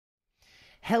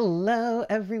Hello,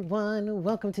 everyone.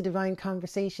 Welcome to Divine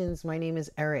Conversations. My name is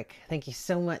Eric. Thank you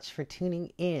so much for tuning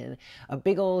in. A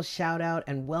big old shout out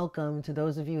and welcome to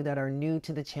those of you that are new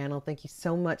to the channel. Thank you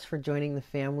so much for joining the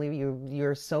family.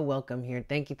 You're so welcome here.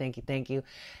 Thank you, thank you, thank you.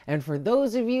 And for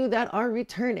those of you that are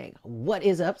returning, what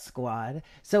is up, squad?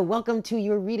 So welcome to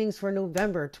your readings for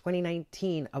November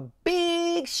 2019. A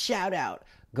big shout out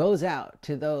goes out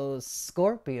to those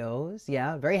Scorpios.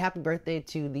 Yeah, very happy birthday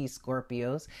to the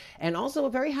Scorpios. And also a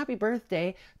very happy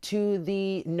birthday to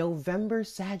the November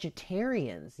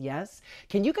Sagittarians. Yes.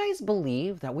 Can you guys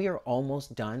believe that we are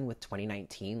almost done with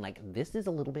 2019? Like, this is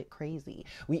a little bit crazy.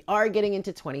 We are getting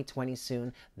into 2020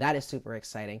 soon. That is super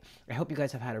exciting. I hope you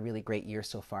guys have had a really great year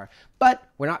so far, but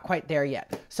we're not quite there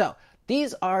yet. So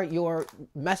these are your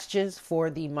messages for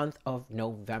the month of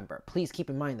November. Please keep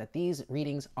in mind that these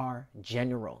readings are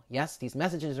general. Yes, these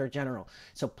messages are general.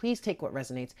 So please take what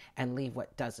resonates and leave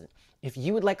what doesn't. If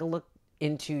you would like a look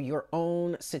into your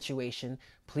own situation,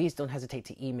 please don't hesitate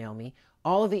to email me.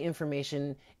 All of the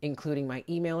information, including my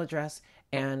email address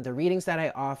and the readings that I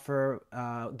offer,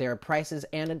 their prices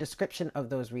and a description of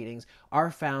those readings are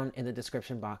found in the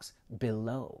description box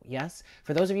below. Yes?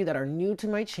 For those of you that are new to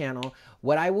my channel,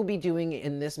 what I will be doing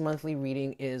in this monthly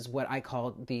reading is what I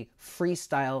call the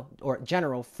freestyle or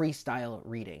general freestyle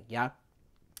reading. Yeah?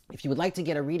 If you would like to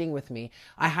get a reading with me,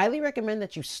 I highly recommend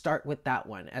that you start with that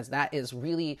one, as that is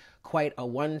really quite a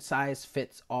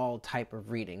one-size-fits-all type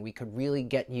of reading. We could really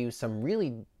get you some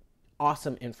really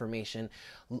awesome information,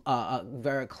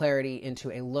 very clarity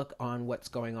into a look on what's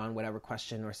going on, whatever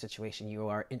question or situation you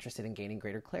are interested in gaining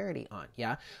greater clarity on.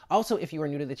 Yeah. Also, if you are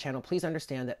new to the channel, please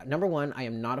understand that number one, I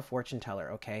am not a fortune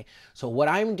teller. Okay. So what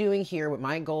I'm doing here, what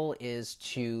my goal is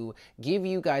to give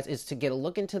you guys is to get a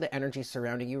look into the energy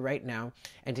surrounding you right now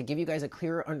and to give you guys a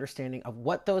clearer understanding of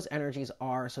what those energies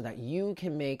are so that you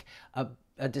can make a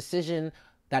decision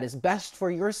that is best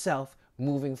for yourself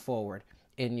moving forward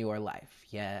in your life.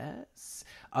 Yes.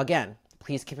 Again,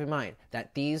 please keep in mind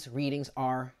that these readings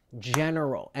are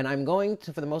general, and I'm going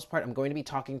to, for the most part, I'm going to be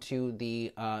talking to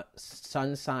the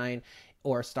sun sign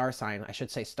or star sign. I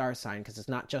should say star sign, because it's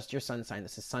not just your sun sign.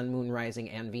 This is sun, moon, rising,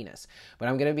 and Venus. But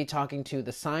I'm going to be talking to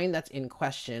the sign that's in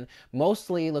question,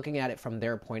 mostly looking at it from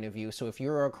their point of view. So if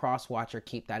you're a cross watcher,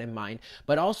 keep that in mind.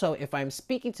 But also, if I'm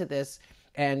speaking to this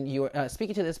and you're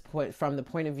speaking to this point from the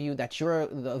point of view that you're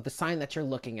the sign that you're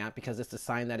looking at, because it's the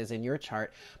sign that is in your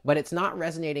chart, but it's not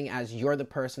resonating as you're the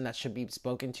person that should be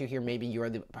spoken to here, maybe you're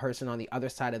the person on the other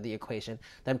side of the equation,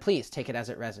 then please take it as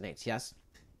it resonates. Yes.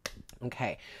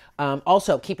 Okay.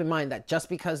 Also, keep in mind that just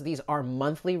because these are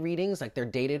monthly readings, like they're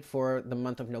dated for the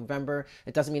month of November,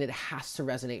 it doesn't mean it has to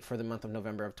resonate for the month of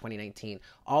November of 2019.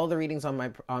 All the readings on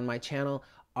my channel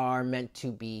are meant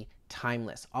to be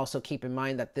timeless. Also, keep in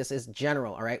mind that this is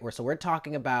general. All right. So we're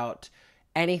talking about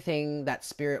anything that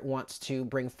spirit wants to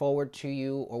bring forward to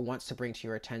you or wants to bring to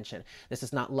your attention. This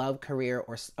is not love, career,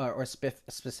 or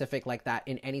specific like that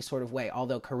in any sort of way.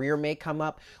 Although career may come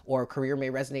up, or career may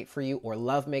resonate for you, or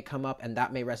love may come up, and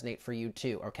that may resonate for you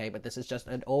too. Okay, but this is just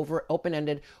an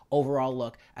open-ended overall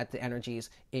look at the energies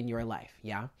in your life.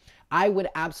 Yeah, I would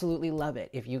absolutely love it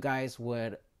if you guys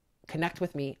would connect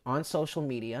with me on social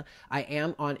media. I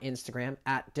am on Instagram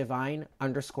at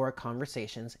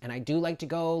divine_conversations. And I do like to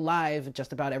go live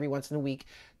just about every once in a week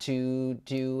to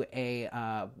do a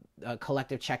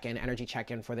collective check-in, energy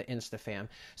check-in for the Insta fam.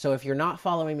 So if you're not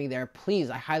following me there, please,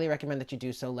 I highly recommend that you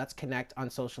do so. Let's connect on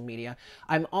social media.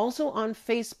 I'm also on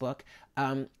Facebook,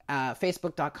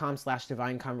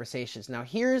 facebook.com/divine conversations. Now,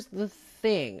 here's the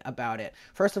thing about it.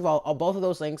 First of all, both of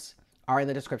those links are in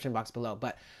the description box below.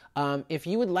 But if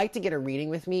you would like to get a reading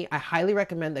with me, I highly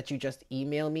recommend that you just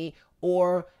email me,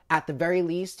 or at the very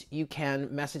least, you can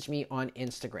message me on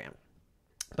Instagram.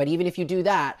 But even if you do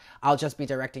that, I'll just be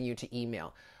directing you to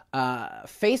email.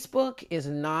 Facebook is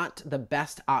not the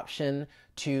best option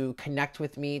to connect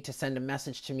with me, to send a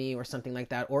message to me or something like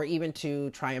that, or even to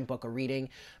try and book a reading,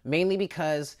 mainly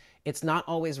because it's not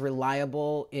always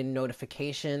reliable in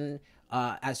notification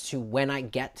as to when I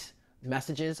get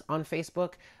messages on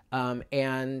Facebook,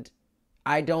 and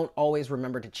I don't always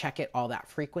remember to check it all that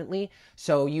frequently.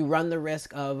 So you run the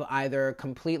risk of either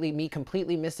completely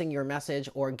missing your message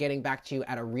or getting back to you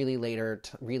at a really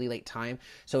late time.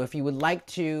 So if you would like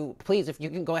to, please, if you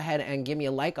can go ahead and give me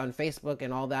a like on Facebook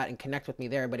and all that and connect with me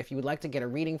there. But if you would like to get a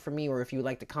reading from me, or if you would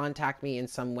like to contact me in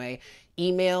some way,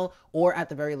 email, or at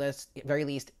the very least,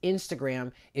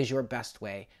 Instagram is your best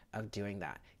way of doing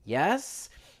that.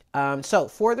 Yes. So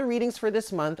for the readings for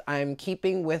this month, I'm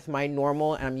keeping with my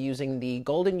normal, and I'm using the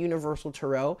Golden Universal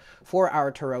Tarot for our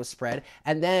tarot spread.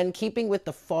 And then keeping with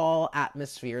the fall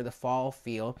atmosphere, the fall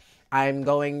feel, I'm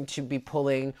going to be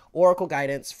pulling Oracle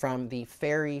Guidance from the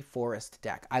Fairy Forest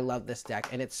deck. I love this deck,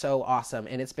 and it's so awesome,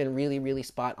 and it's been really, really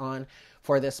spot on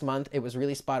for this month. It was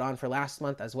really spot on for last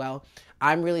month as well.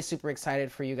 I'm really super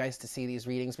excited for you guys to see these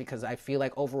readings because I feel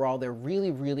like overall they're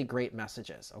really, really great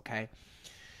messages, okay?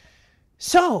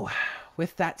 So,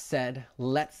 with that said,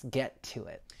 let's get to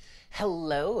it.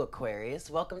 Hello, Aquarius.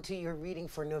 Welcome to your reading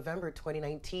for November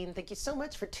 2019. Thank you so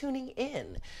much for tuning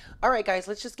in. All right, guys,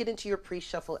 let's just get into your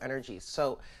pre-shuffle energies.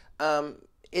 So,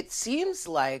 it seems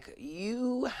like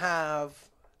you have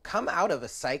come out of a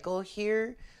cycle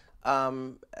here.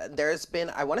 There's been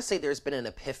an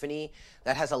epiphany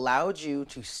that has allowed you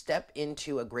to step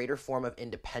into a greater form of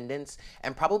independence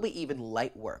and probably even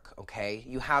light work, okay?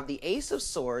 You have the Ace of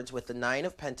Swords with the Nine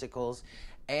of Pentacles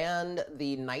and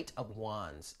the Knight of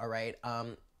Wands, all right?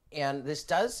 And this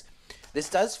does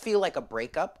feel like a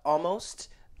breakup almost.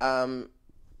 And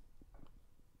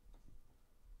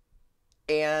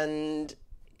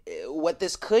what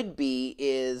this could be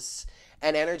is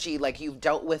an energy like you've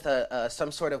dealt with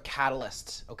some sort of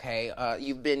catalyst, okay?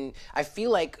 I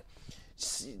feel like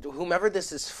whomever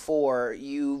this is for,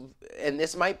 and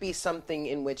this might be something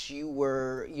in which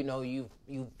you've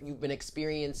been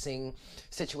experiencing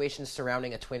situations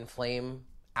surrounding a twin flame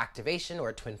activation or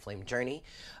a twin flame journey.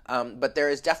 But there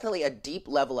is definitely a deep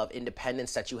level of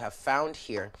independence that you have found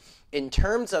here in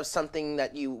terms of something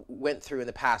that you went through in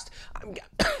the past.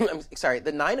 I'm sorry,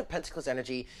 the Nine of Pentacles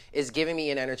energy is giving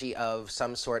me an energy of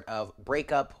some sort of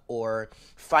breakup or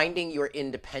finding your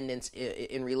independence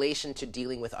in relation to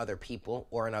dealing with other people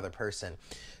or another person.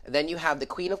 Then you have the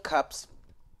Queen of Cups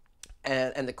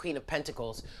and the Queen of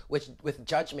Pentacles, which with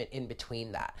Judgment in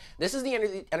between that. This is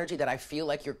the energy that I feel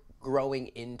like you're growing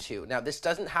into. Now, this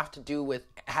doesn't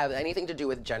have anything to do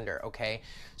with gender, okay?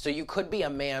 So you could be a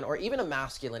man or even a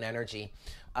masculine energy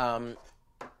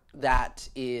that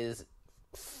is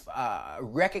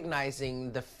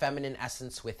recognizing the feminine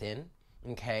essence within.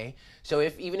 Okay, so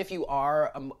even if you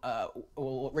are,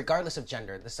 regardless of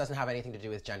gender, this doesn't have anything to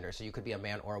do with gender, so you could be a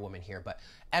man or a woman here, but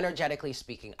energetically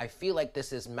speaking, I feel like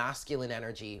this is masculine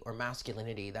energy or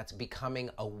masculinity that's becoming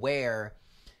aware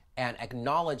and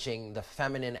acknowledging the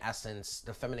feminine essence,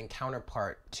 the feminine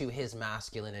counterpart to his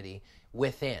masculinity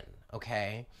within,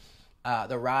 okay?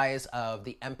 The rise of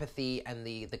the empathy and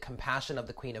the compassion of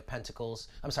the Queen of Pentacles,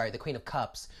 the Queen of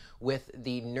Cups, with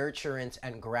the nurturance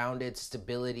and grounded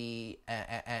stability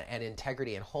and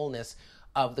integrity and wholeness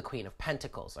of the Queen of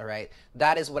Pentacles, all right?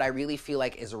 That is what I really feel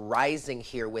like is rising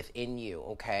here within you,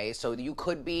 okay? So you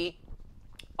could be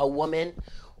a woman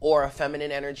or a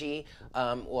feminine energy.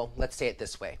 Well, let's say it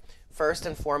this way. First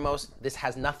and foremost, this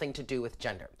has nothing to do with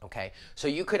gender, okay? So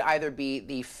you could either be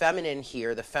the feminine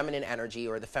here, the feminine energy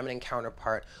or the feminine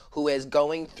counterpart who is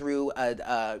going through,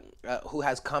 who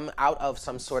has come out of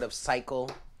some sort of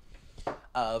cycle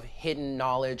of hidden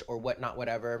knowledge or whatnot,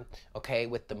 whatever, okay,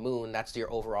 with the moon, that's your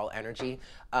overall energy.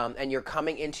 And you're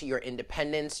coming into your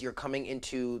independence, you're coming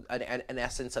into an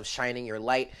essence of shining your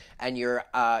light, and you're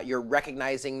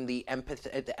recognizing the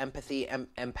empathy,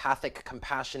 empathic,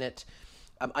 compassionate,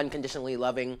 unconditionally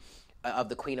loving of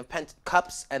the Queen of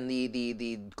Cups and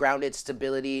the grounded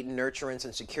stability, nurturance,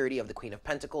 and security of the Queen of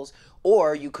Pentacles.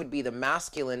 Or you could be the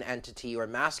masculine entity or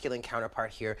masculine counterpart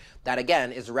here that,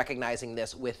 again, is recognizing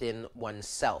this within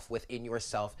oneself, within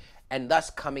yourself, and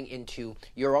thus coming into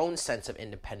your own sense of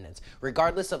independence.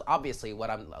 Regardless of, obviously,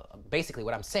 what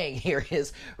I'm saying here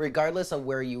is, regardless of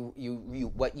where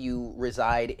what you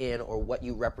reside in or what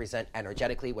you represent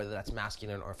energetically, whether that's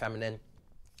masculine or feminine,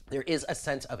 there is a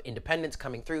sense of independence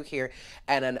coming through here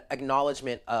and an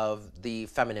acknowledgement of the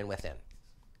feminine within.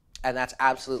 And that's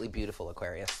absolutely beautiful,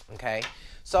 Aquarius, okay?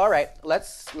 So, all right,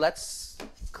 let's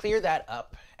clear that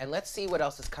up and let's see what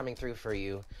else is coming through for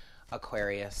you,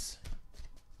 Aquarius,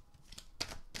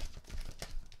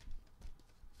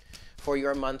 for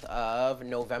your month of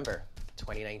November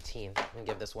 2019. I'm gonna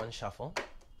give this one shuffle.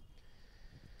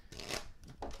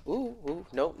 Ooh,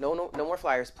 no more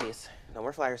flyers, please. No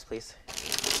more flyers, please.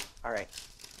 All right.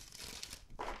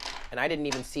 And I didn't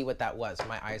even see what that was.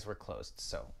 My eyes were closed,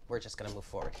 so we're just going to move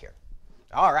forward here.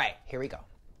 All right, here we go.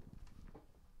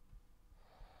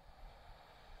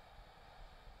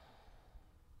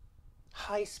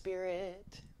 Hi,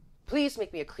 Spirit. Please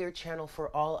make me a clear channel for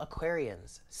all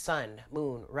Aquarians, Sun,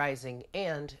 Moon, Rising,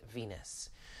 and Venus.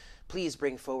 Please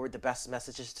bring forward the best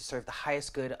messages to serve the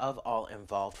highest good of all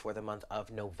involved for the month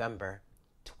of November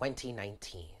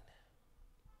 2019.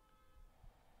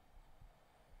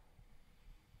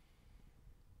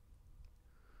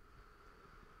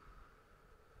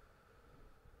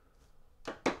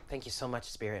 Thank you so much,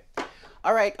 Spirit.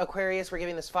 All right, Aquarius, we're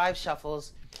giving this 5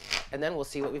 shuffles. and then we'll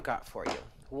see what we've got for you.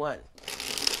 1.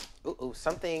 Ooh,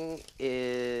 something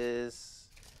is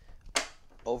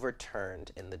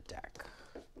overturned in the deck.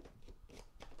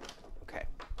 Okay,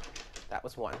 that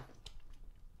was 1.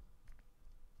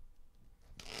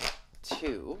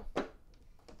 2.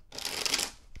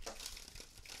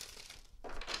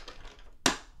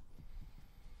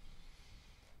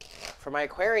 For my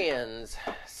Aquarians,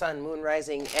 Sun, Moon,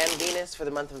 Rising, and Venus for the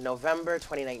month of November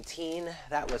 2019,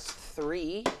 that was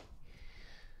 3.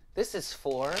 This is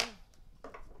 4.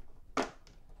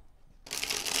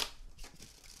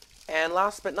 And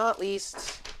last but not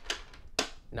least,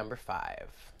 number 5.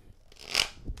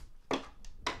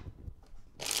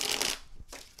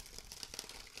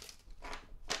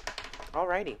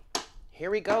 Alrighty,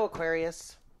 here we go,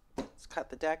 Aquarius. Let's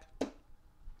cut the deck.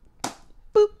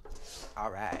 Boop. All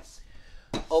right.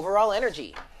 Overall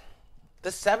energy,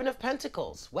 the 7 of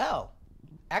Pentacles. Well,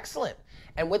 excellent.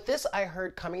 And with this, I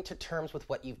heard coming to terms with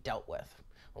what you've dealt with.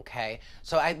 Okay,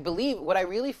 so I believe what I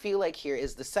really feel like here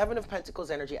is the 7 of Pentacles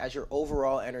energy as your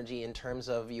overall energy in terms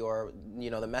of your,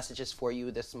 the messages for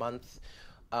you this month.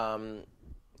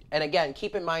 And again,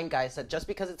 keep in mind, guys, that just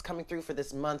because it's coming through for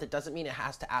this month, it doesn't mean it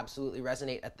has to absolutely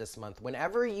resonate at this month.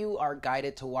 Whenever you are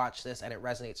guided to watch this and it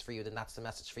resonates for you, then that's the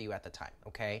message for you at the time,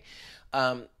 okay?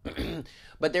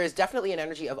 But there is definitely an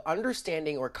energy of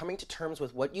understanding or coming to terms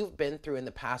with what you've been through in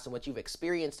the past and what you've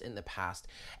experienced in the past,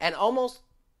 and almost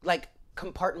like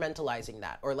compartmentalizing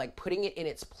that, or like putting it in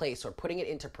its place, or putting it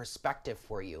into perspective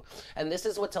for you. And this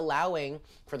is what's allowing,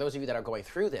 for those of you that are going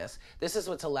through this is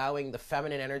what's allowing the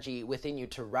feminine energy within you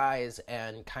to rise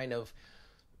and kind of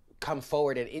come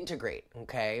forward and integrate,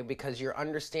 okay? Because you're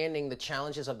understanding the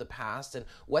challenges of the past and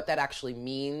what that actually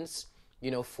means,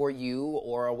 for you,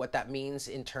 or what that means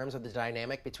in terms of the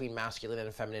dynamic between masculine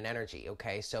and feminine energy,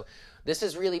 okay? So this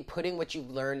is really putting what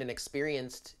you've learned and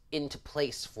experienced into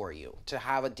place for you to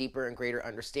have a deeper and greater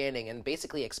understanding, and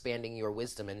basically expanding your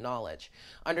wisdom and knowledge.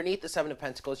 Underneath the 7 of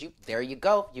Pentacles, there you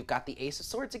go. You've got the Ace of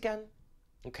Swords again.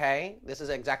 Okay, this is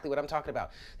exactly what I'm talking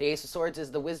about. The Ace of Swords is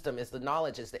the wisdom, is the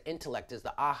knowledge, is the intellect, is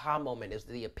the aha moment, is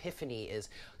the epiphany, is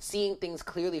seeing things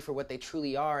clearly for what they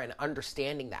truly are and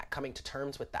understanding that, coming to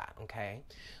terms with that, okay?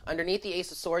 Underneath the Ace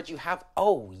of Swords, you have,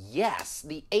 oh yes,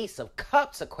 the Ace of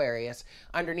Cups, Aquarius.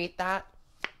 Underneath that,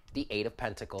 the 8 of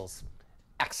Pentacles.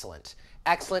 Excellent.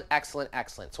 Excellent, excellent,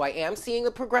 excellent. So I am seeing the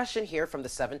progression here from the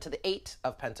 7 to the 8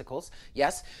 of Pentacles.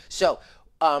 Yes. So,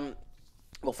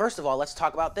 well, first of all, let's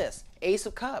talk about this. Ace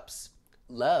of Cups,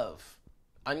 love,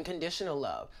 unconditional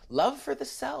love, love for the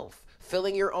self,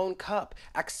 filling your own cup,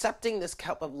 accepting this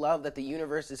cup of love that the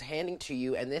universe is handing to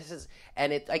you. And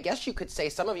I guess you could say,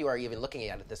 some of you are even looking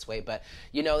at it this way, but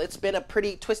it's been a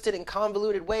pretty twisted and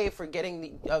convoluted way for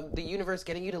getting the universe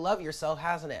getting you to love yourself,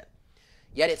 hasn't it?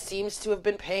 Yet it seems to have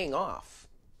been paying off.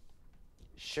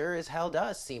 Sure as hell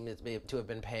does seem to have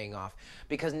been paying off,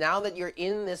 because now that you're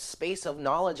in this space of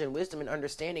knowledge and wisdom and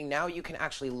understanding, now you can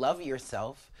actually love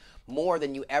yourself more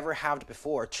than you ever have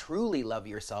before. Truly love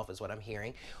yourself is what I'm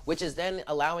hearing, which is then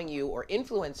allowing you or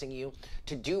influencing you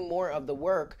to do more of the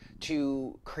work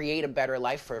to create a better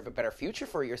life, for a better future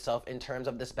for yourself, in terms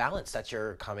of this balance that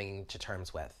you're coming to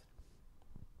terms with.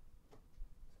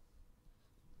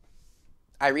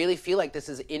 I really feel like this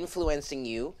is influencing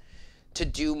you to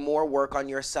do more work on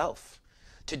yourself,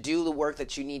 to do the work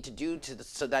that you need to do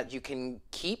so that you can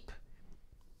keep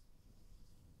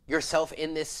yourself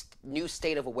in this new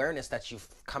state of awareness that you've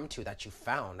come to, that you've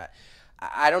found.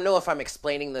 I don't know if I'm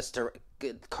explaining this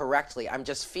correctly. I'm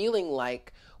just feeling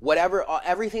like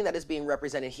everything that is being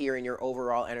represented here in your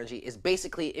overall energy is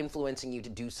basically influencing you to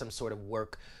do some sort of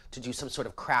work, to do some sort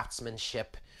of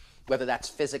craftsmanship, whether that's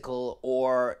physical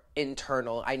or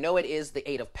internal. I know it is the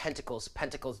 8 of Pentacles.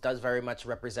 Pentacles does very much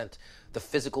represent the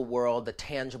physical world, the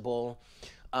tangible,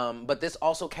 but this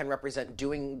also can represent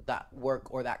doing that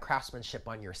work or that craftsmanship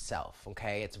on yourself,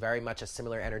 okay? It's very much a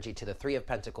similar energy to the 3 of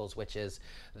Pentacles, which is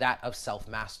that of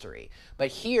self-mastery. But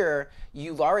here,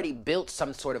 you've already built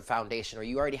some sort of foundation, or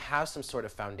you already have some sort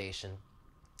of foundation,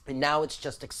 and now it's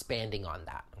just expanding on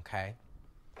that, okay?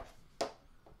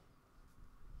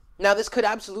 Now, this could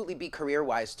absolutely be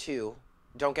career-wise, too.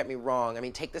 Don't get me wrong. I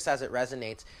mean, take this as it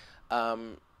resonates.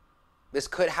 This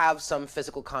could have some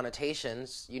physical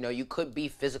connotations. You could be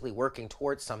physically working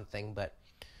towards something, but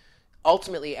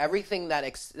ultimately, everything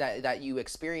that you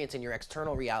experience in your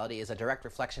external reality is a direct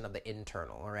reflection of the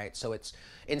internal, all right? So it's,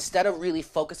 instead of really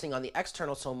focusing on the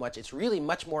external so much, it's really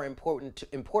much more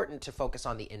important to focus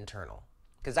on the internal,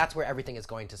 because that's where everything is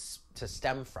going to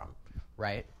stem from,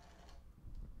 right?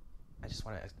 I just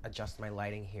want to adjust my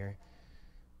lighting here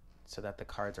so that the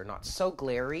cards are not so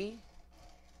glary.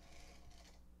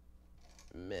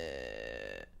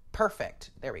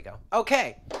 Perfect. There we go.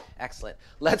 Okay. Excellent.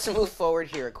 Let's move forward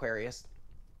here, Aquarius.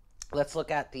 Let's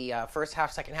look at the first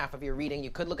half, second half of your reading.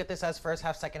 You could look at this as first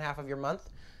half, second half of your month.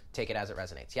 Take it as it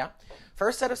resonates, yeah?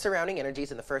 First set of surrounding energies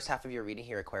in the first half of your reading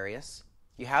here, Aquarius.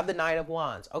 You have the Knight of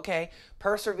Wands. Okay,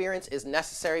 perseverance is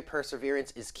necessary.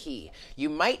 Perseverance is key. You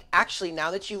might actually, now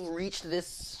that you've reached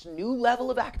this new level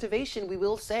of activation, we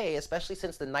will say, especially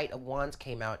since the Knight of Wands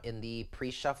came out in the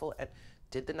pre-shuffle.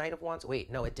 Did the Knight of Wands? Wait,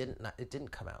 no, it didn't. It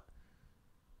didn't come out.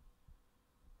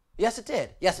 Yes, it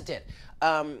did. Yes, it did.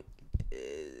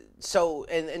 So,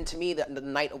 and to me, the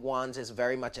Knight of Wands is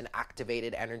very much an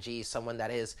activated energy, someone that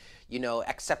is, you know,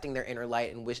 accepting their inner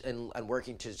light and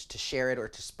working to share it or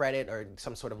to spread it, or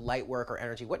some sort of light work or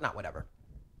energy, whatever.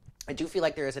 I do feel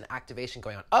like there is an activation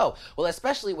going on. Oh, well,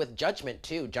 especially with Judgment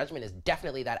too. Judgment is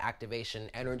definitely that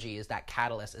activation energy, is that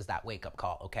catalyst, is that wake-up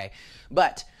call, okay?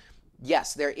 But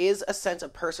yes, there is a sense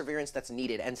of perseverance that's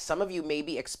needed, and some of you may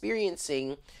be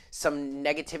experiencing some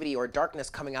negativity or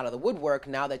darkness coming out of the woodwork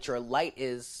now that your light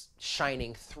is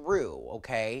shining through,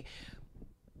 okay?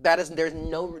 That is,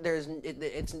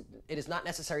 it is not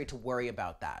necessary to worry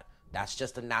about that. That's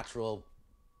just a natural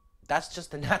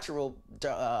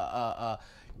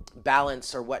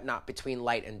balance or whatnot between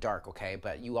light and dark, okay?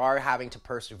 But you are having to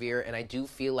persevere, and I do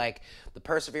feel like the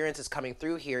perseverance is coming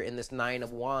through here in this Nine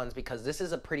of Wands, because this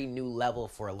is a pretty new level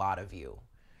for a lot of you,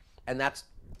 and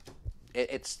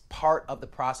it's part of the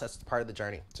process, it's part of the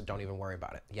journey, so don't even worry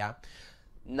about it, yeah?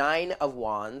 Nine of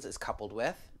Wands is coupled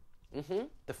with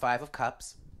the Five of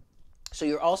Cups. So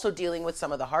you're also dealing with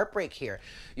some of the heartbreak here.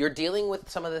 You're dealing with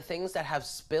some of the things that have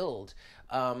spilled.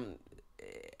 I'm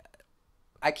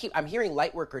hearing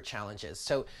light worker challenges.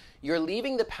 So you're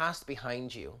leaving the past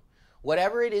behind you.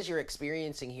 Whatever it is you're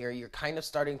experiencing here, you're kind of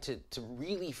starting to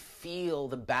really feel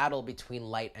the battle between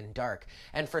light and dark.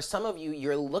 And for some of you,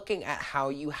 you're looking at how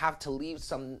you have to leave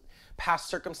some past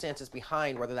circumstances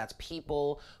behind, whether that's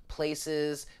people,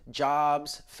 places,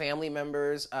 jobs, family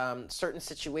members, certain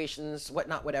situations,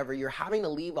 whatever. You're having to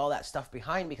leave all that stuff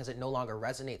behind because it no longer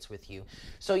resonates with you.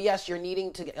 So yes, you're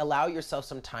needing to allow yourself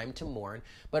some time to mourn,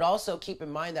 but also keep in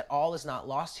mind that all is not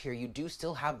lost here. You do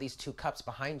still have these two cups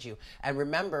behind you. And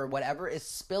remember, whatever is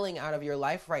spilling out of your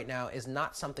life right now is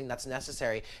not something that's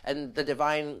necessary. And the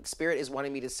Divine Spirit is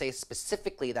wanting me to say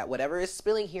specifically that whatever is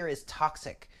spilling here is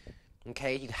toxic.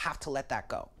 Okay, you have to let that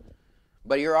go.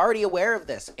 But you're already aware of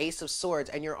this, Ace of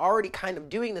Swords, and you're already kind of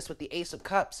doing this with the Ace of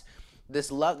Cups.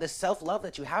 This love, this self-love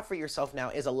that you have for yourself now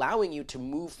is allowing you to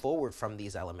move forward from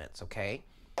these elements, okay?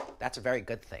 That's a very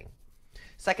good thing.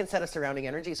 Second set of surrounding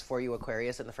energies for you,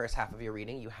 Aquarius, in the first half of your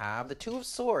reading. You have the Two of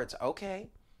Swords, okay?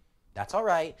 That's all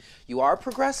right. You are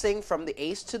progressing from the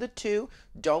Ace to the Two.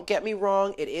 Don't get me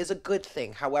wrong. It is a good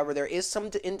thing. However, there is some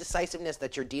indecisiveness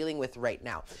that you're dealing with right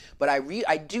now. But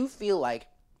I do feel like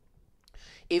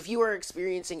if you are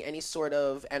experiencing any sort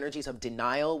of energies of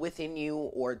denial within you,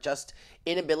 or just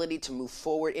inability to move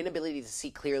forward, inability to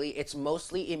see clearly, it's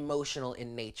mostly emotional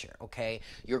in nature, okay?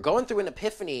 You're going through an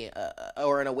epiphany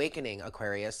or an awakening,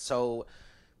 Aquarius. So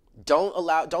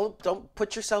don't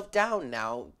put yourself down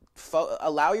now.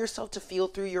 Allow yourself to feel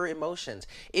through your emotions.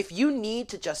 If you need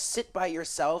to just sit by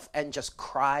yourself and just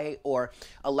cry or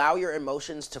allow your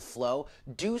emotions to flow,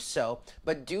 do so,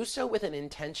 but do so with an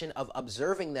intention of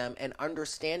observing them and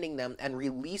understanding them and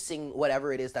releasing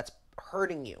whatever it is that's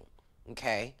hurting you,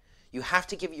 okay? You have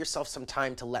to give yourself some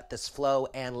time to let this flow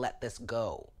and let this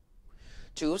go.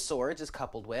 Two of Swords is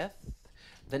coupled with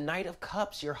the Knight of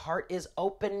Cups. Your heart is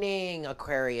opening,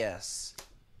 Aquarius.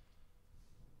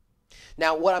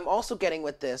 Now, what I'm also getting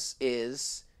with this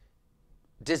is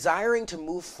desiring to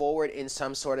move forward in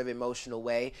some sort of emotional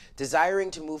way,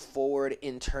 desiring to move forward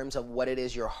in terms of what it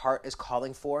is your heart is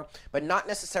calling for, but not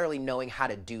necessarily knowing how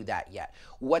to do that yet.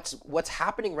 What's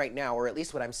happening right now, or at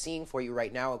least what I'm seeing for you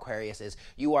right now, Aquarius, is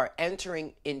you are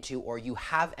entering into, or you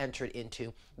have entered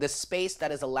into, the space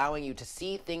that is allowing you to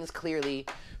see things clearly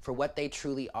for what they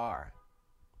truly are.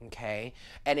 Okay,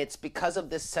 and it's because of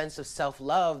this sense of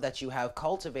self-love that you have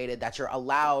cultivated that you're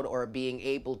allowed or being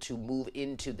able to move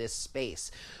into this space.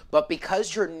 But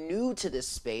because you're new to this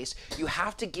space, you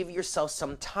have to give yourself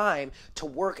some time to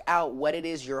work out what it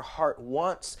is your heart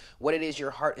wants, what it is your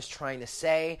heart is trying to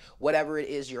say, whatever it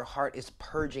is your heart is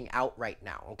purging out right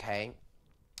now, okay?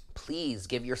 Please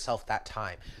give yourself that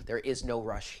time. There is no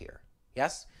rush here,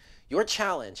 yes? Your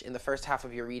challenge in the first half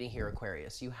of your reading here,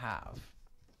 Aquarius, you have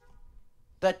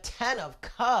the Ten of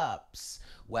Cups.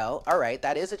 Well, all right,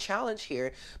 that is a challenge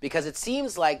here, because it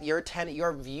seems like your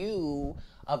view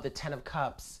of the Ten of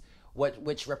Cups,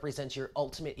 which represents your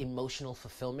ultimate emotional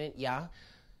fulfillment, yeah,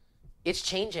 it's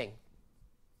changing.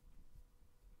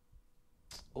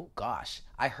 Oh gosh,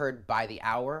 I heard by the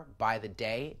hour, by the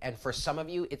day, and for some of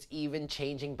you, it's even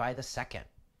changing by the second.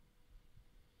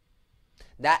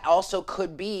 That also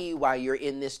could be why you're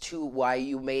in this too, why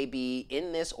you may be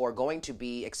in this or going to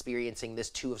be experiencing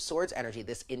this Two of Swords energy,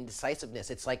 this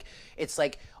indecisiveness. It's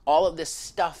like all of this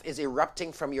stuff is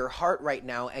erupting from your heart right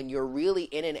now, and you're really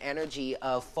in an energy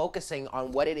of focusing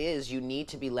on what it is you need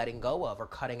to be letting go of or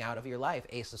cutting out of your life.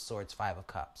 Ace of Swords, Five of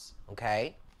Cups,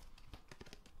 okay?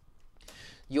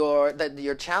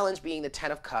 Your challenge being the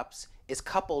Ten of Cups is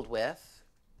coupled with,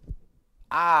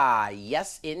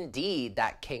 yes, indeed,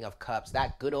 that King of Cups,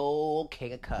 that good old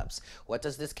King of Cups. What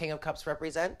does this King of Cups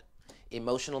represent?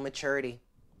 Emotional maturity,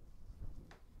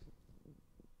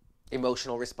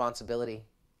 emotional responsibility.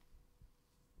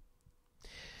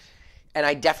 And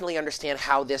I definitely understand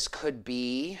how this could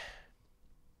be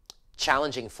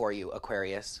challenging for you,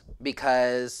 Aquarius,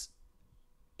 because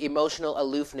emotional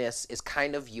aloofness is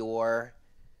kind of your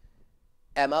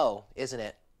MO, isn't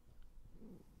it?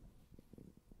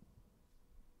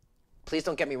 Please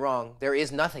don't get me wrong.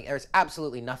 There's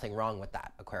absolutely nothing wrong with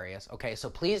that, Aquarius. Okay, so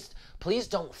please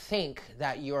don't think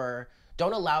that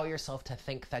don't allow yourself to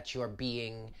think that you're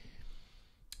being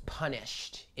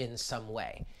punished in some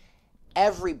way.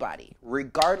 Everybody,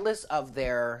 regardless of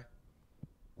their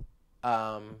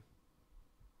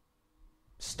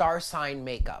star sign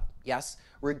makeup, yes?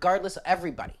 Regardless of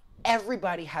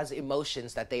everybody has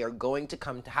emotions that they are going to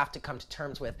have to come to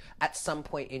terms with at some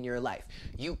point in your life.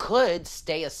 You could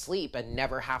stay asleep and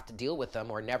never have to deal with them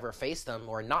or never face them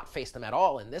or not face them at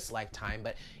all in this lifetime,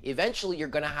 but eventually you're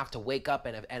going to have to wake up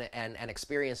and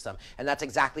experience them. And that's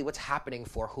exactly what's happening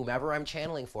for whomever I'm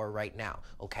channeling for right now,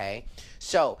 okay?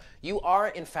 So you are,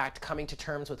 in fact, coming to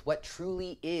terms with what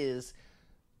truly is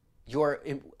your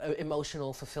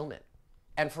emotional fulfillment.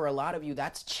 And for a lot of you,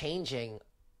 that's changing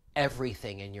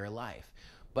everything in your life.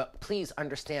 But please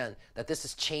understand that this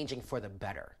is changing for the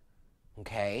better,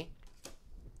 okay?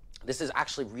 This is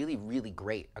actually really, really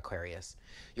great, Aquarius.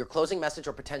 Your closing message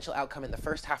or potential outcome in the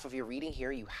first half of your reading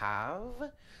here, you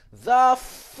have the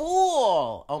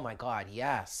Fool. Oh my God,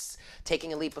 yes.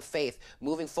 Taking a leap of faith,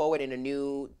 moving forward in a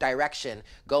new direction,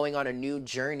 going on a new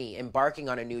journey, embarking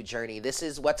on a new journey. This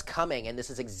is what's coming, and this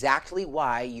is exactly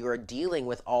why you're dealing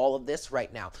with all of this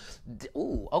right now.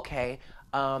 Ooh, okay.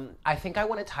 I think I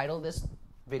want to title this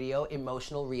video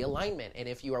Emotional Realignment. And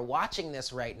if you are watching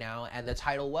this right now and the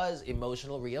title was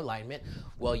Emotional Realignment,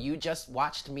 well, you just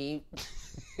watched me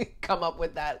come up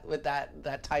with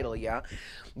that title, yeah?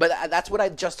 But that's what I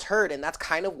just heard, and that's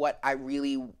kind of what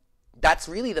that's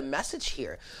really the message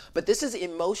here. But this is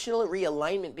emotional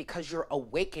realignment because you're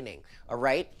awakening, all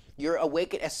right? You're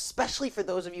awakening, especially for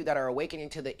those of you that are awakening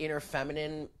to the inner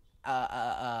feminine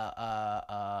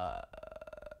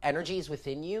energies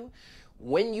within you.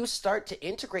 When you start to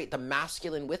integrate the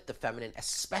masculine with the feminine,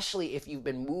 especially if you've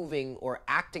been moving or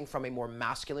acting from a more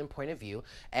masculine point of view,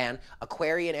 and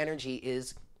Aquarian energy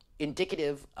is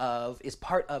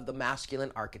part of the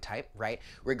masculine archetype, right?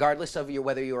 Regardless of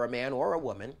whether you're a man or a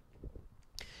woman.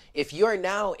 If you're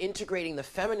now integrating the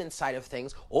feminine side of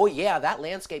things, oh yeah, that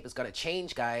landscape is going to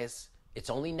change, guys. It's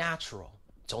only natural.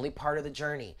 It's only part of the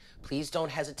journey. Please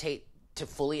don't hesitate to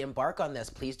fully embark on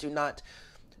this. Please do not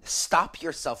stop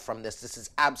yourself from this. This is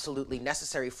absolutely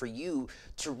necessary for you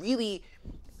to really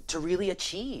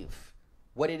achieve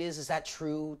what it is that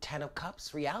true Ten of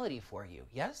Cups reality for you.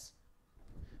 Yes?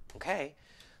 Okay.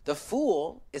 The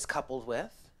Fool is coupled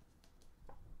with,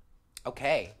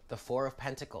 okay, the Four of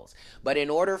Pentacles. But in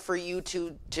order for you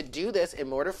to do this,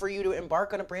 in order for you to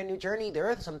embark on a brand new journey, there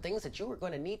are some things that you are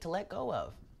going to need to let go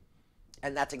of.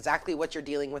 And that's exactly what you're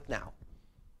dealing with now.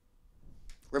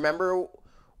 Remember,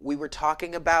 we were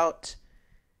talking about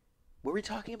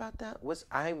that?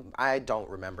 I don't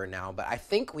remember now, but I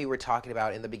think we were talking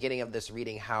about in the beginning of this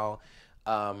reading how,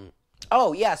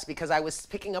 oh yes, because I was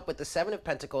picking up with the Seven of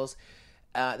Pentacles,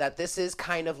 that this is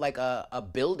kind of like a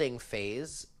building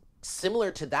phase,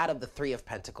 similar to that of the Three of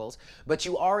Pentacles,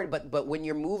 but when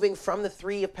you're moving from the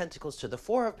Three of Pentacles to the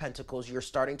Four of Pentacles, you're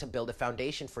starting to build a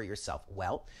foundation for yourself.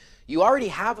 Well, you already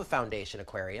have a foundation,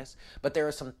 Aquarius, but there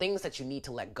are some things that you need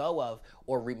to let go of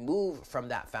or remove from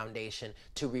that foundation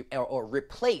or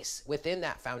replace within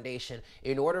that foundation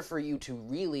in order for you to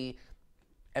really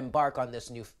embark on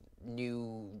this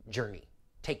new journey.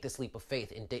 Take this leap of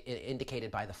faith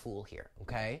indicated by the Fool here,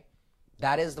 okay?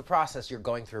 That is the process you're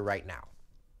going through right now.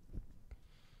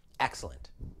 Excellent.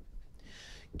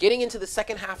 Getting into the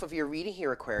second half of your reading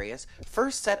here, Aquarius,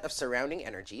 first set of surrounding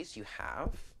energies, you have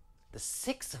the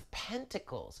Six of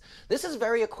Pentacles. This is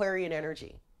very Aquarian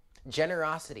energy.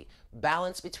 Generosity,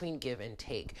 balance between give and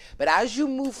take. But as you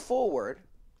move forward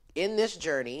in this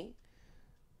journey,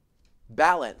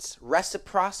 balance,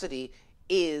 reciprocity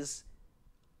is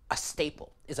a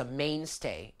staple, is a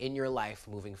mainstay in your life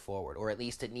moving forward, or at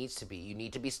least it needs to be. You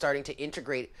need to be starting to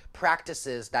integrate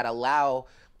practices that allow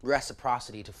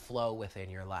reciprocity to flow within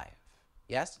your life.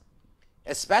 Yes?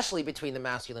 Especially between the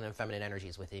masculine and feminine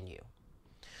energies within you.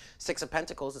 Six of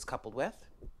Pentacles is coupled with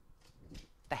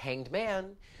the Hanged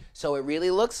Man. So it really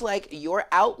looks like your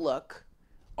outlook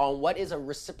on what is a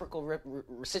reciprocal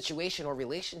situation or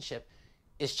relationship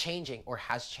is changing or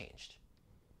has changed.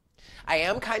 I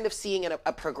am kind of seeing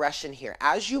a progression here.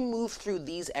 As you move through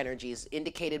these energies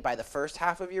indicated by the first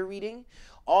half of your reading,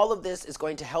 all of this is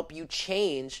going to help you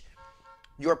change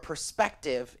your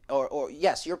perspective,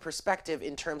 your perspective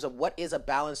in terms of what is a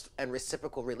balanced and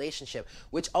reciprocal relationship,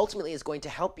 which ultimately is going to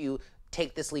help you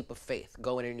take this leap of faith,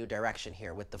 go in a new direction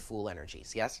here with the Fool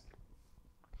energies, yes?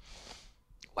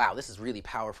 Wow, this is really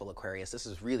powerful, Aquarius. This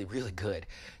is really, really good.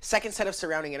 Second set of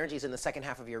surrounding energies in the second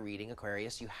half of your reading,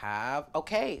 Aquarius, you have,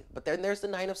 okay, but then there's the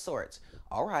Nine of Swords.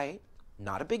 All right,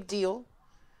 not a big deal.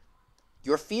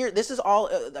 Your fear, this is all,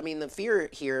 the fear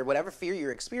here, whatever fear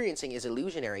you're experiencing is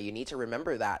illusionary. You need to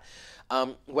remember that.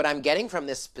 What I'm getting from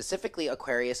this specifically,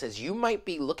 Aquarius, is you might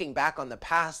be looking back on the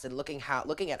past and looking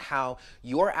at how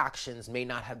your actions may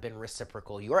not have been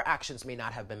reciprocal. Your actions may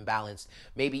not have been balanced.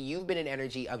 Maybe you've been in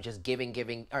energy of just taking,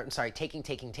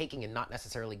 and not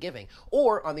necessarily giving.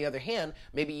 Or, on the other hand,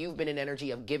 maybe you've been in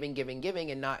energy of giving,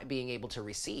 and not being able to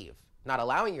receive. Not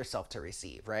allowing yourself to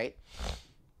receive, right?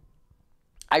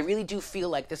 I really do feel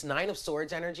like this Nine of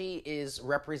Swords energy is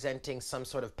representing some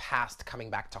sort of past coming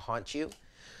back to haunt you.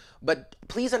 But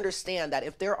please understand that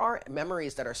if there are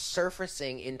memories that are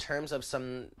surfacing in terms of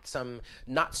some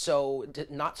not so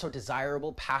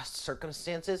desirable past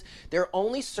circumstances, they're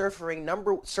only surfacing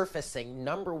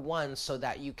number one so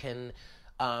that you can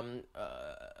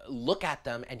look at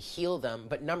them and heal them,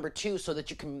 but number two so that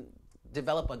you can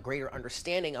develop a greater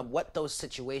understanding of what those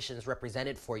situations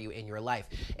represented for you in your life.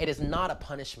 It is not a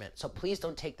punishment. So please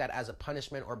don't take that as a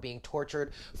punishment or being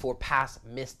tortured for past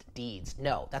misdeeds.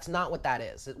 No, that's not what that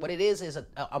is. What it is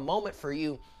a moment for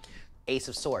you, Ace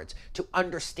of Swords, to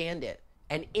understand it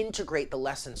and integrate the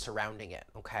lessons surrounding it,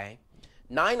 okay?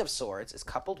 Nine of Swords is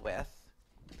coupled with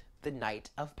the Knight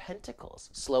of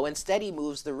Pentacles. Slow and steady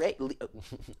moves the race.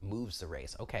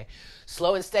 Okay.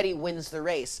 Slow and steady wins the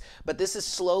race. But this is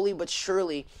slowly but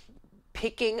surely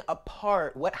picking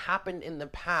apart what happened in the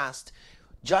past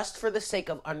just for the sake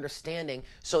of understanding,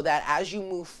 so that as you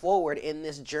move forward in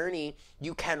this journey,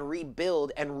 you can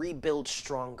rebuild and rebuild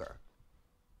stronger.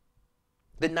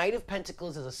 The Knight of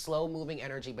Pentacles is a slow-moving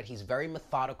energy, but he's very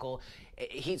methodical.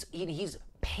 He's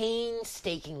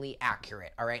painstakingly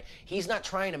accurate, all right? He's not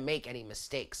trying to make any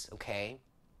mistakes, okay?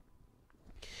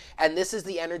 And this is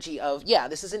the energy of,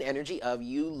 this is an energy of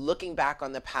you looking back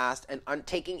on the past and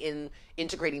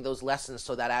integrating those lessons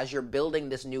so that as you're building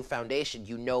this new foundation,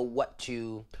 you know what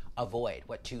to avoid,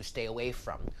 what to stay away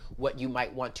from, what you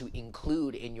might want to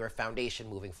include in your foundation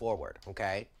moving forward,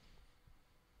 okay?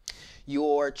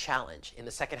 Your challenge in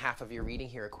the second half of your reading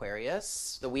here,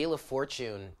 Aquarius, the Wheel of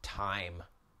Fortune, time.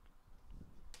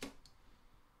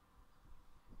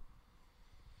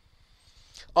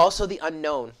 Also the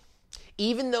unknown.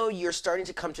 Even though you're starting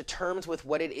to come to terms with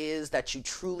what it is that you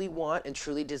truly want and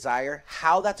truly desire,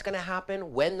 how that's going to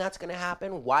happen, when that's going to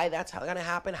happen, why that's going to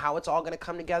happen, how it's all going to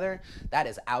come together, that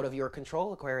is out of your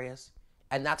control, Aquarius.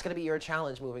 And that's going to be your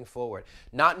challenge moving forward.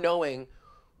 Not knowing.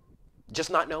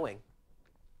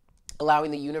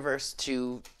 Allowing the universe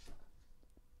to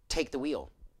take the wheel.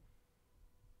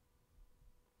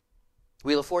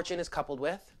 Wheel of Fortune is coupled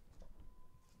with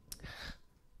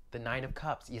the Nine of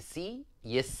Cups. You see,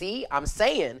 I'm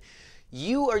saying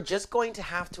you are just going to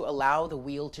have to allow the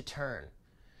wheel to turn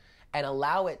and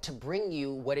allow it to bring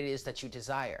you what it is that you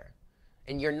desire.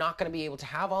 And you're not going to be able to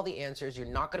have all the answers. You're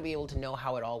not going to be able to know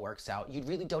how it all works out. You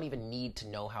really don't even need to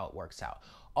know how it works out.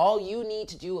 All you need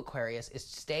to do, Aquarius, is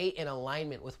stay in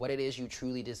alignment with what it is you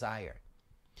truly desire.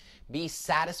 Be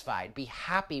satisfied. Be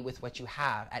happy with what you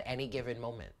have at any given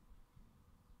moment,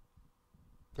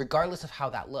 regardless of how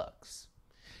that looks.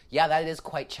 Yeah, that is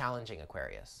quite challenging,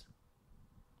 Aquarius.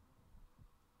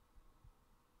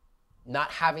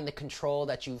 Not having the control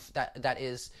that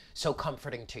is so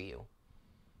comforting to you,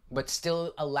 but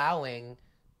still allowing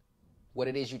what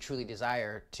it is you truly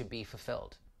desire to be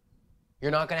fulfilled. You're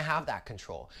not going to have that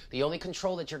control. The only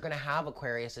control that you're going to have,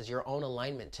 Aquarius, is your own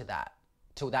alignment to that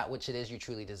which it is you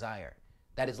truly desire.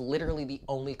 That is literally the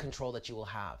only control that you will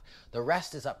have. The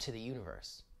rest is up to the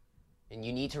universe. And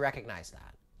you need to recognize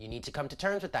that. You need to come to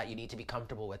terms with that. You need to be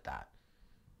comfortable with that.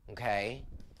 Okay?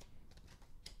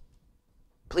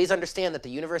 Please understand that the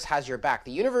universe has your back.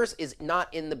 The universe is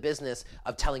not in the business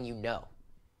of telling you no.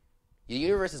 The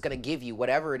universe is going to give you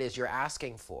whatever it is you're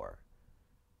asking for.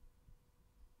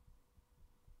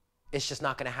 It's just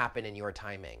not going to happen in your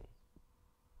timing.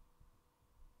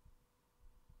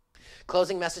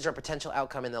 Closing message or potential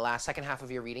outcome in the second half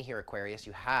of your reading here, Aquarius.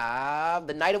 You have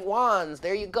the Knight of Wands.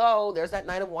 There you go. There's that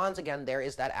Knight of Wands again. There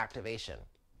is that activation.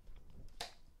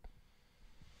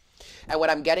 And what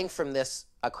I'm getting from this,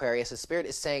 Aquarius, is Spirit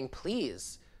is saying,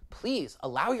 please, please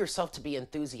allow yourself to be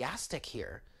enthusiastic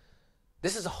here.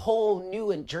 This is a whole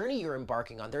new journey you're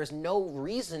embarking on. There's no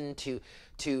reason to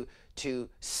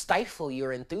stifle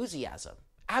your enthusiasm.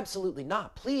 Absolutely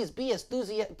not. Please be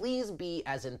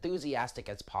as enthusiastic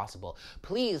as possible.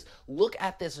 Please look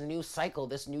at this new cycle,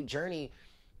 this new journey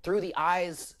through the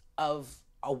eyes of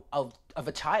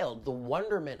a child, the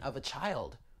wonderment of a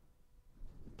child.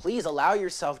 Please allow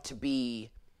yourself to be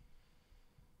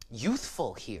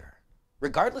youthful here,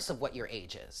 regardless of what your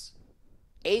age is.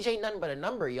 Age ain't nothing but a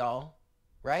number, y'all,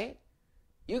 right?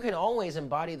 You can always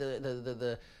embody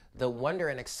the wonder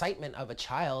and excitement of a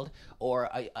child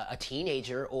or a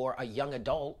teenager or a young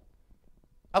adult.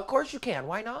 Of course you can.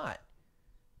 Why not?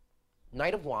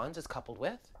 Knight of Wands is coupled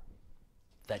with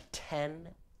the 10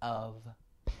 of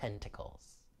Pentacles.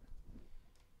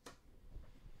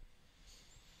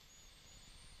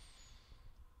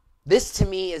 This to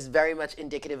me is very much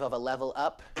indicative of a level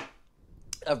up,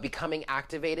 of becoming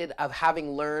activated, of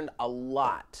having learned a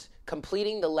lot,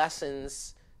 completing the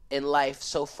lessons in life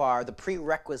so far, the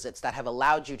prerequisites that have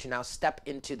allowed you to now step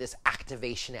into this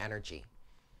activation energy.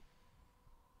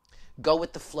 Go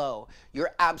with the flow.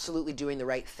 You're absolutely doing the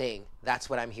right thing.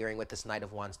 That's what I'm hearing with this Knight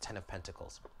of Wands, 10 of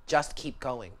Pentacles. Just keep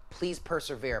going. Please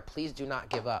persevere. Please do not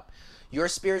give up. Your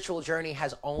spiritual journey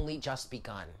has only just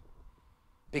begun.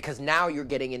 Because now you're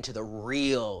getting into the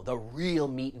real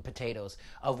meat and potatoes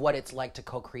of what it's like to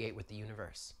co-create with the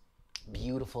universe.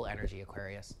 Beautiful energy,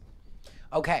 Aquarius.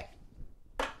 Okay.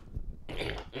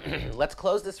 Let's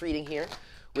close this reading here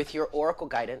with your oracle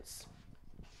guidance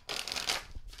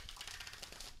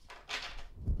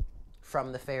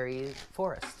from the fairy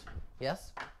forest.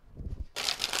 Yes?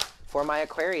 For my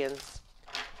Aquarians,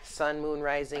 Sun, Moon,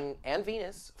 Rising, and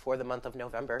Venus for the month of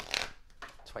November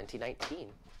 2019.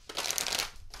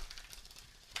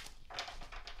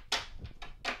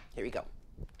 Here we go.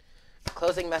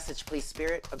 Closing message, please,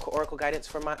 Spirit. Oracle guidance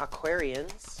for my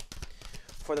Aquarians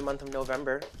for the month of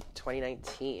November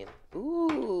 2019.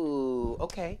 Ooh,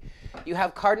 okay. You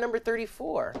have card number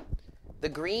 34, the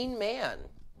Green Man.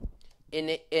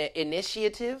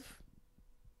 Initiative.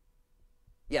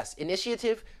 Yes,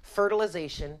 initiative,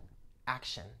 fertilization,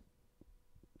 action.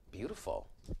 Beautiful.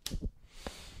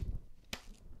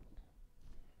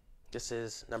 This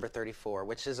is number 34,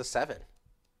 which is a 7.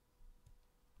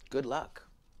 Good luck.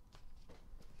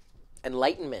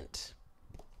 Enlightenment.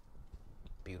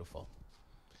 Beautiful.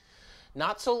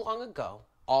 Not so long ago,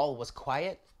 all was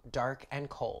quiet, dark, and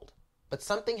cold. But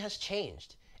something has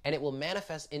changed, and it will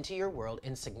manifest into your world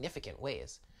in significant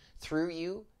ways, through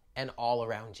you and all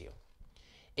around you.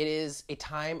 It is a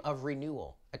time of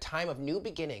renewal, a time of new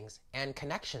beginnings and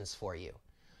connections for you.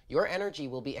 Your energy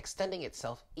will be extending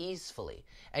itself easily,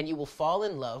 and you will fall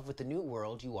in love with the new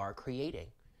world you are creating.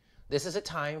 This is a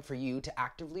time for you to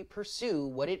actively pursue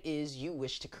what it is you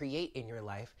wish to create in your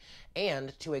life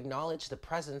and to acknowledge the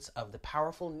presence of the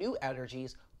powerful new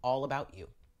energies all about you.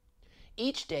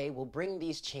 Each day will bring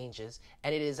these changes,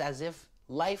 and it is as if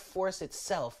life force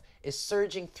itself is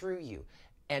surging through you,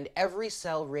 and every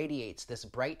cell radiates this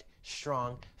bright,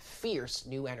 strong, fierce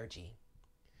new energy.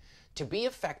 To be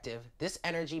effective, this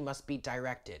energy must be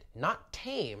directed, not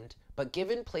tamed, but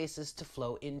given places to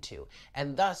flow into,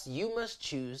 and thus you must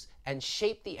choose and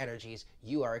shape the energies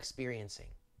you are experiencing.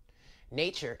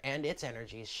 Nature and its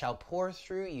energies shall pour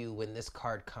through you when this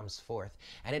card comes forth,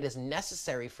 and it is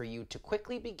necessary for you to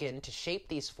quickly begin to shape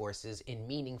these forces in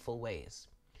meaningful ways.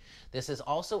 This is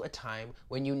also a time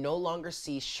when you no longer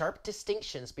see sharp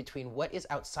distinctions between what is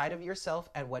outside of yourself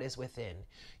and what is within.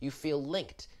 You feel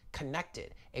linked,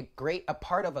 connected, a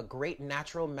part of a great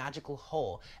natural magical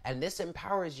whole, and this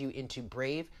empowers you into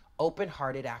brave,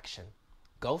 open-hearted action.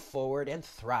 Go forward and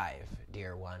thrive,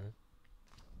 dear one.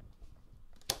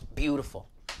 Beautiful.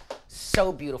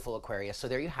 So beautiful, Aquarius. So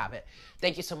there you have it.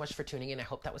 Thank you so much for tuning in. I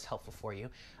hope that was helpful for you.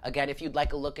 Again, if you'd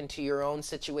like a look into your own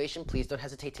situation, please don't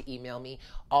hesitate to email me.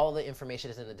 All the information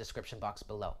is in the description box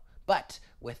below. But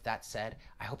with that said,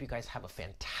 I hope you guys have a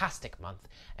fantastic month,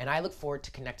 and I look forward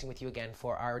to connecting with you again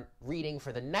for our reading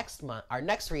for the next month, our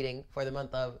next reading for the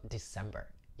month of December.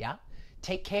 Yeah?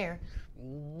 Take care.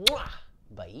 Mwah!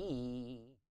 Bye.